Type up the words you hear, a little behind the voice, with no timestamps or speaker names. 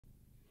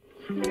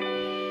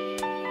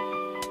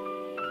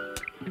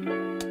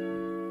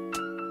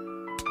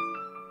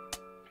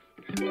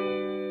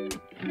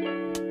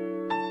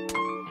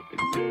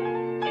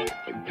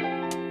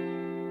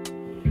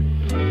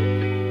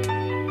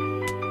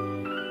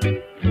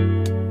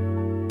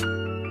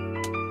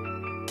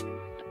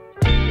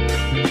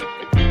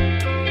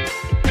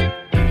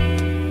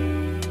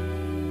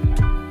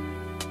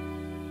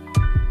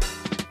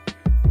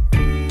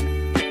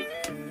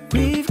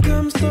We've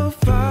come so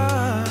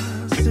far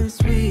since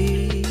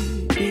we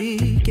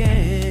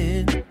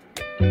began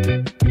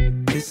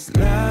this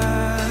love.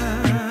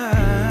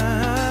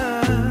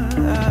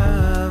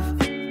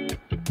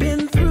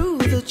 Been through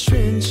the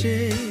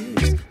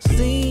trenches,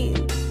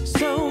 seen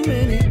so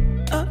many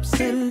ups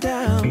and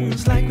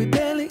downs, like we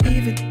barely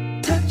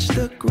even touched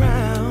the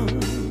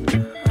ground.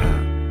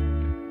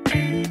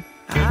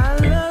 I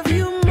love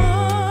you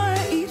more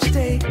each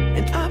day,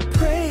 and I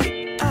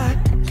pray I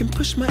can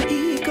push my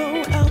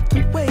ego out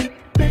the way,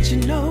 let you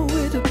know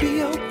it'll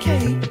be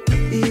okay.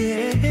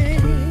 Yeah,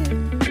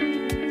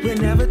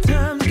 whenever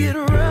times get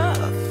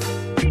rough,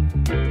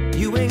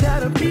 you ain't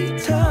gotta be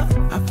tough.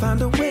 I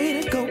found a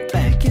way to go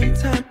back in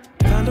time,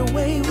 found a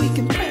way we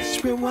can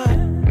press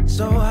rewind.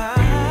 So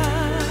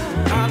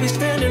I'll be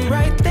standing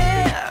right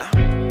there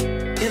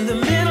in the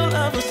middle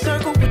of a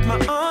circle with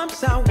my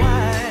arms out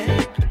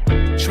wide,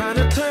 trying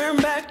to turn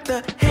back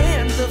the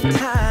hands of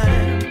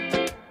time.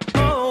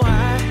 Oh,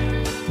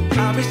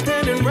 I'll be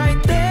standing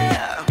right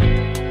there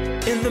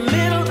in the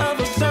middle of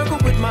a circle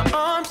with my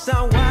arms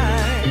out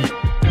wide,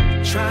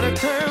 trying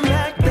to turn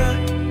back the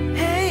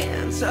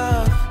hands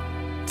of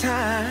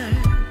time.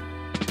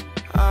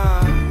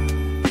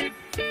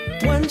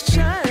 One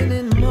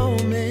shining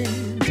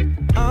moment.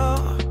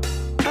 Oh,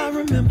 I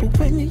remember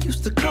when you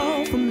used to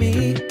call for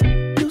me.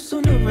 Knew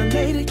sooner or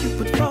later you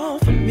would fall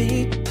for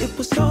me. It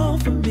was all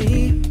for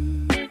me.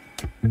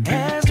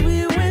 As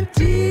we went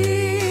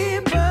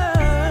deeper,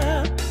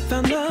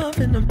 found love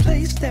in a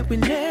place that we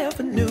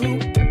never knew.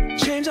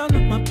 Changed all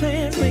of my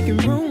plans, making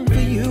room for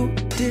you.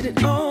 Did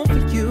it all for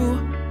you.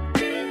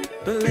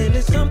 But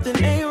lately something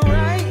ain't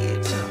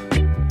right,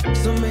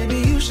 so maybe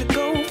you should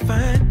go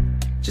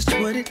find just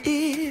what it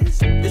is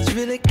that's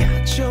really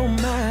got your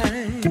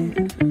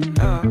mind.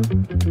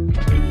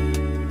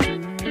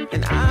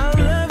 And I'll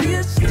love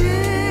you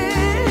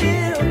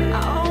still,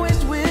 I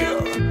always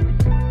will.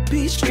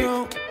 Be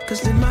strong,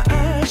 cause in my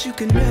eyes you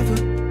can never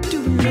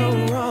do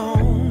no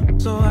wrong.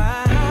 So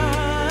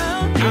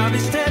I'll be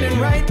standing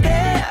right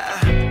there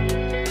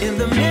in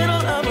the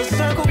middle of a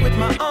circle with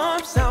my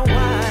arms out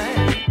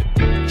wide,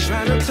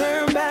 trying to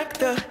turn back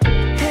the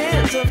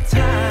hands of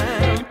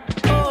time.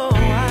 Oh,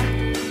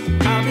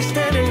 I'll be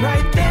standing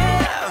right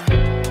there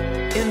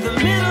in the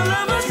middle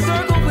of a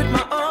circle with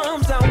my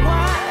arms out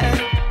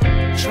wide,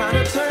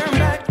 trying to turn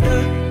back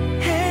the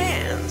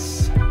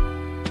hands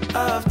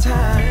of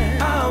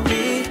time. I'll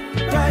be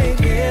right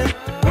here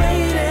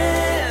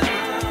waiting.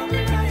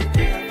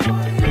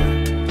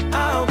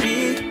 I'll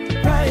be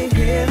right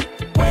here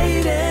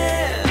waiting.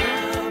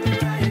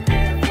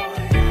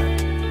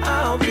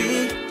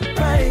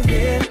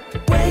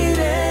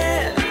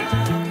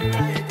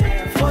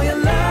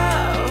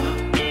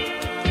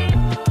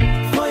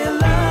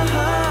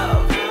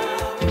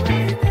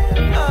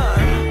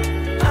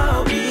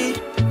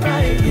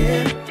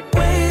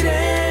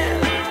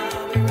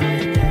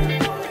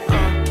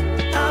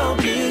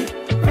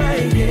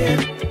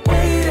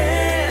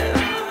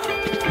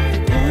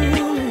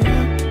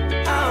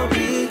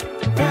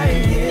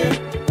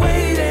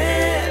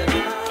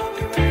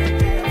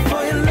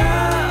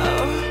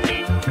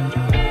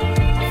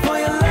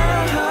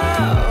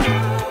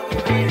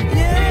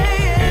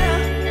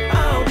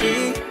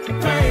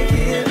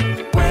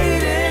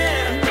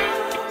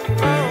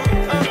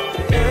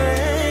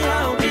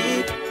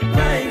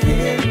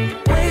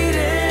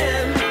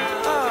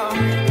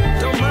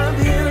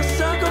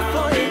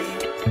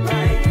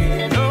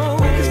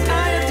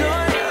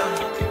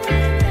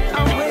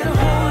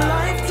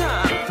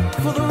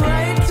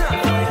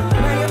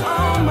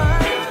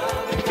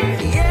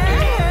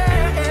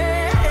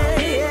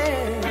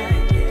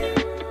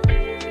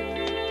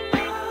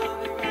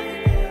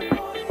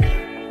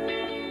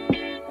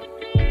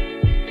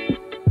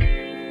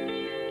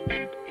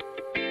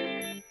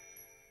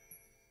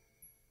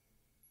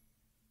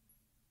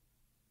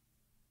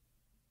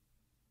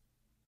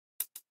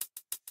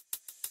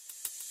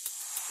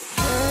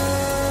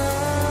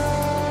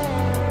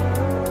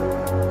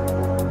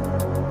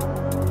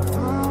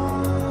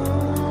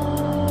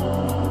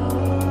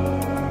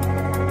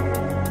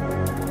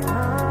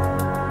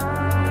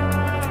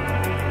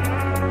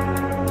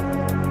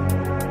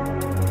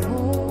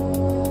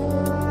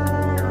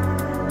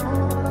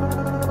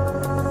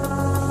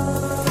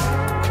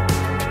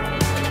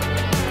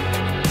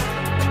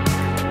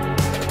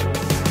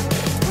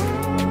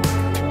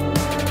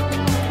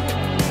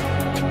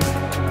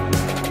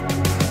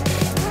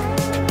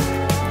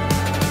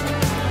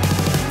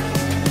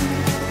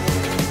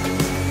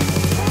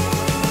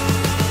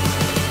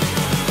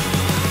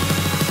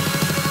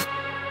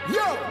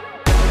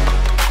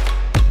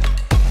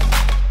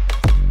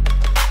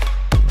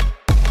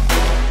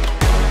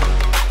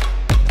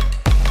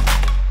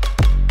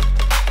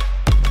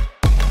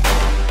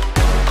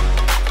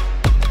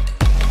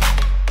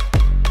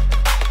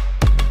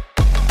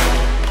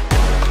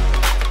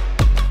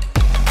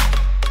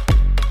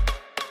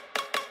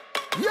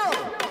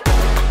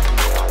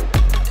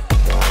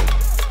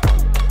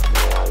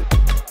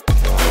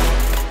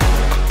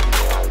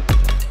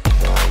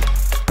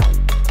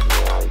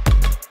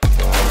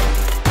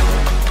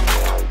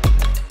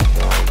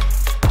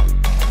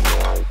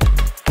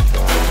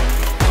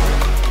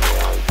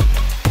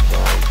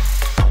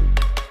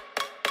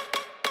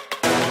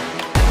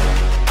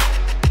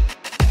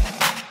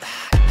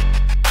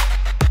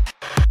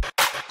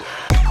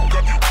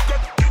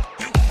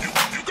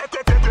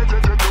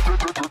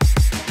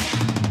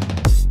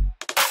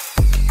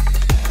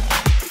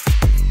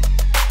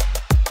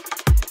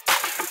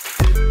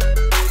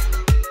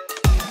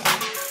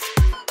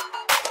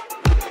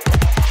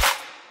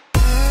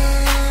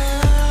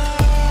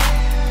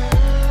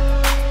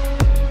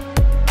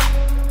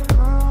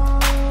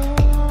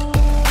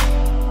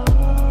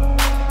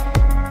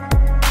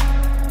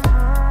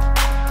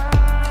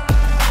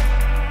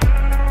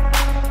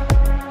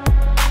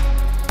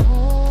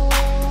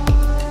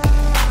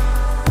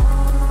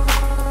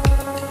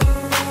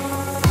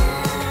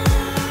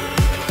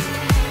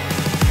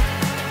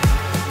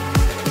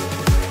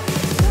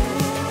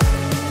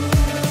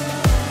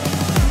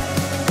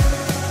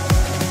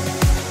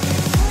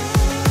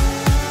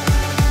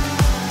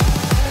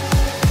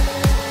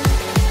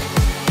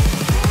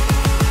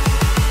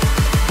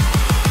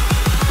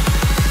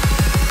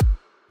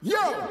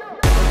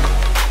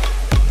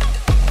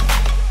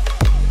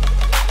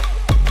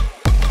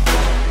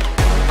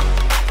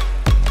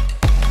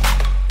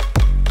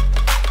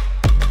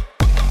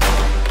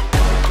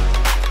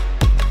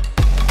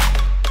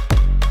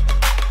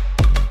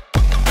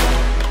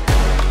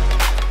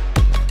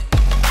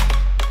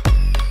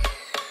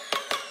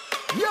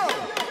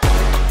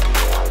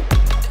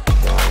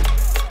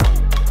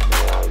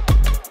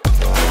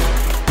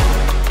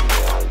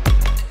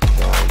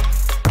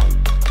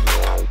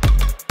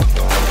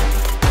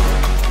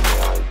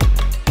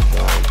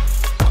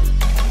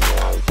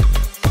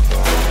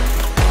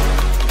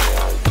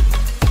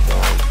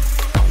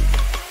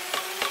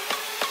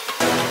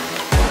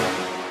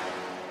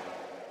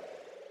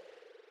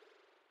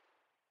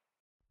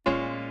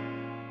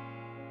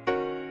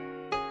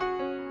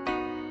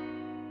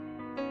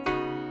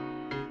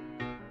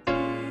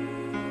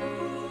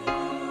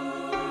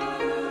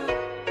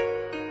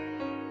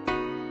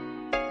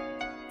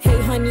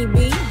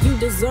 honeybee. You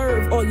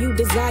deserve all you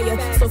desire.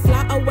 So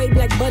fly away,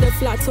 black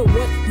butterfly, to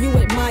what you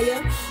admire.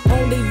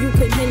 Only you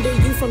can hinder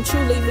you from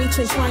truly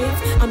reaching triumph.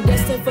 I'm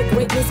destined for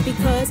greatness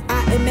because I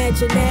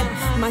imagine that.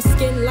 My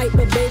skin light,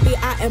 but baby,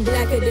 I am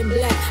blacker than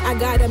black. I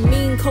got a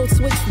mean code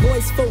switch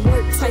voice for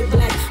work type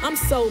black. I'm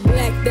so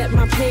black that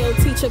my pale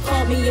teacher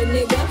called me a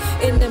nigga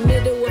in the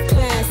middle of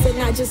class,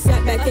 and I just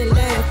sat back and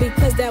laughed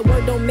because that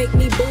word don't make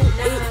me boo.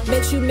 It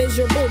makes you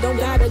miserable. Don't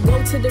gotta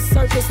go to the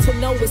circus to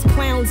know it's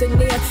clowns in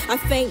there. I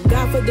thank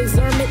God for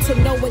discernment to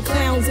know when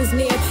clowns is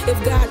near. If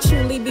God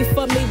truly be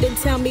for me, then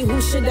tell me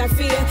who should I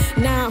fear?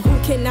 Nah, who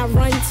can I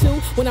run to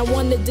when I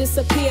want to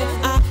disappear?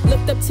 I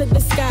looked up to the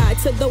sky,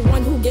 to the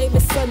one who gave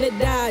his son to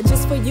die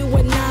just for you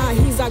and I.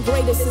 He's our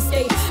greatest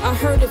escape. I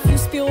heard if you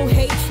spew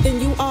hate, then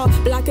you are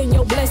blocking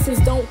your blessings.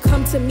 Don't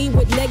come to me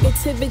with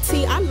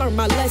negativity. I learned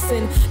my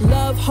lesson.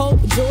 Love,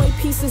 hope, joy,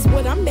 peace is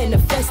what I'm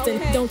manifesting.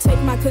 Don't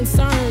take my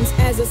concerns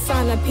as a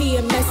sign of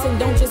PMS, and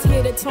don't just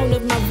hear the tone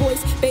of my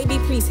voice. Baby,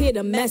 please hear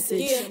the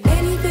message.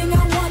 Anything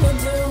I wanna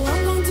do,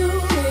 I'm gonna do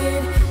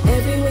it.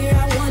 Everywhere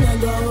I wanna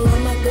go,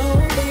 I'ma go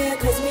there.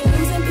 Cause we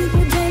losing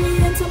people daily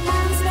and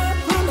tomorrow's not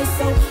promised.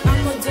 So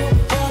I'ma do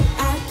all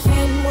I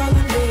can while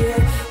I'm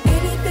here.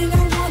 Anything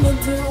I wanna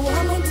do,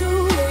 I'ma do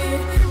it.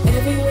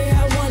 Everywhere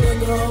I wanna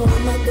go,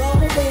 I'ma go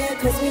there.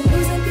 Cause we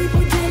losing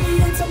people daily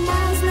and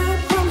tomorrow's not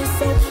promised.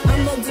 So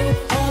I'ma do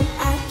all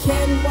I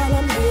can while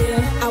I'm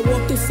here. I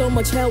walk through so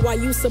much hell, why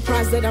you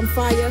surprised that I'm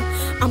fire?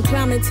 I'm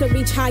climbing to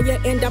reach higher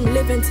and I'm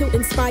living to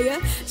inspire.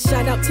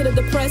 Shout out to the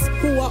depressed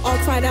who are all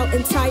cried out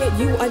and tired.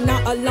 You are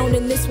not alone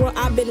in this world,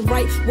 I've been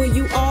right where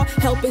you are.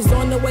 Help is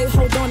on the way,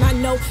 hold on, I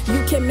know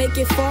you can make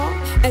it far.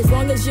 As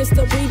long as you're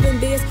still breathing,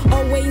 there's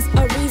always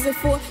a reason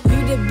for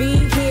you to be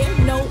here.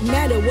 No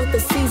matter what the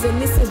season,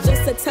 this is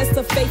just a test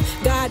of faith.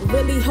 God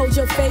really holds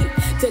your fate.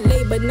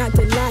 Delay but not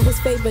deny, his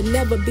favor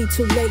never be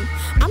too late.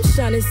 I'm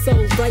shining so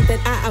bright that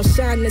I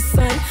outshine the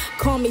sun.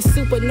 Call me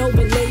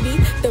supernova lady,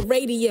 the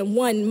radiant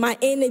one. My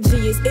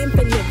energy is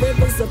infinite,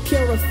 rivers of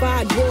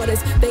purified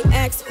waters. They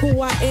ask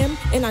who I am,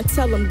 and I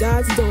tell them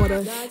God's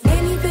daughter.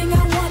 Anything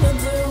I wanna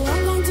do,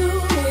 I'm gonna do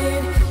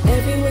it.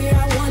 Everywhere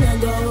I wanna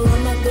go,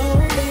 I'ma go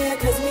there.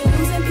 Cause we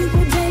losing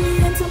people daily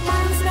and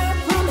tomorrow's not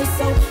promised.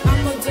 So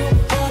I'ma do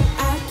all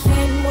I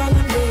can while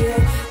I'm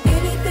here.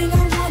 Anything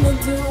I wanna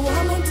do,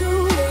 I'ma do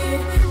it.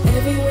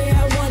 Everywhere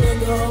I wanna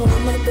go,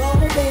 I'ma go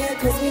there.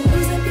 Cause we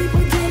losing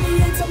people daily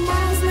and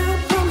tomorrow's not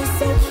promised.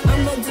 So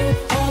I'ma do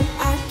all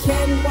I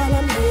can while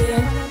I'm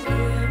here.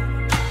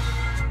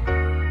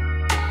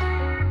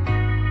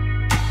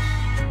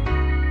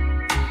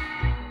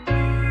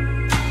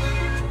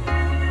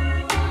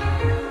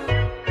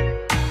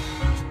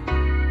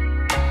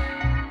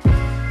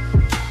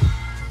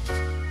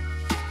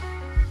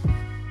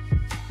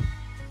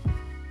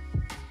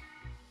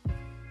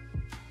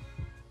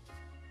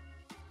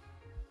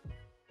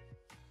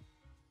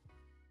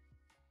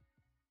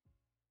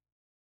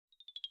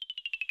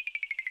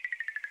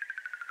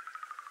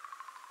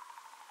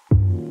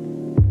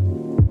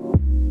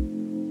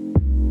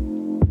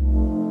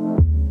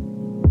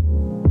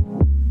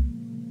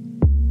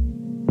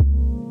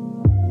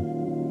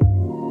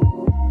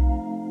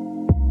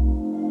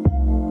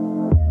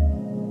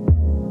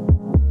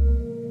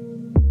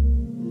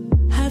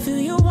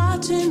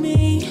 Watching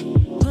me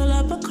pull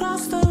up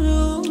across the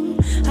room.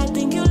 I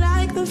think you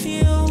like the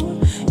view.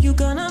 You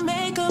gonna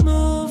make a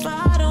move.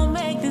 I don't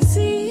make this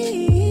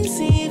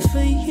easy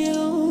for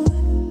you.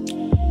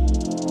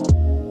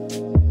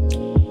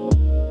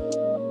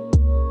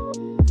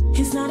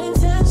 It's not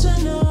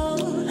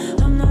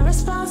intentional, I'm not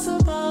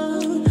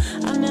responsible.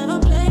 I never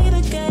play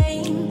the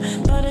game,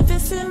 but if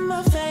it's in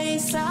my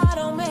face, I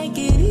don't make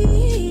it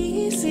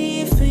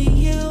easy for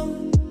you.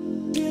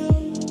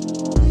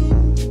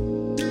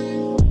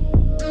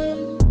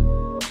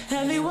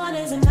 Everyone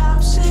is an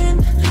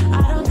option,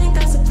 I don't think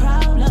that's a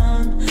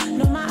problem.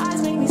 No, my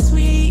eyes make me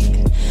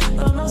sweet,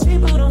 but most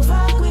people don't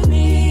fuck with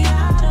me.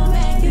 I don't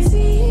make this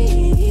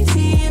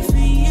easy for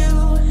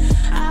you.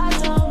 I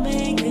don't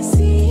make this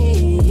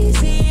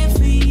easy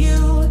for you.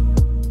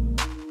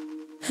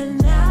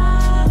 And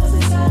now's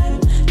the time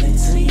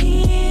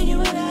between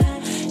you and I.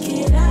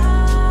 Get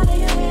out of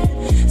your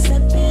head,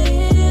 step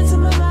into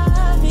my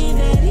mind. Be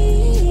that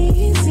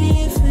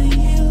easy for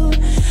you.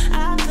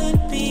 I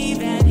could be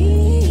that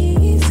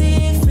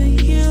easy for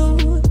you.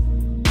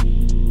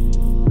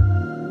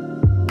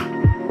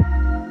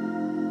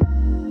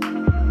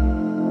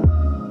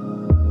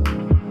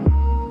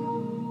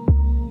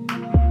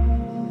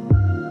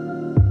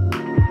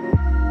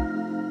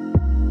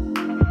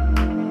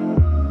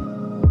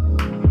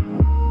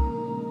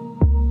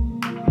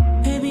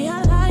 Baby,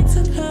 I like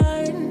to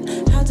learn.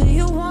 How do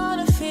you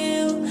wanna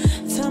feel?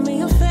 Tell me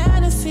your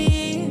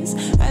fantasies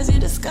as you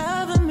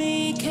discover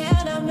me.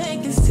 Can I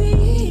make this easy?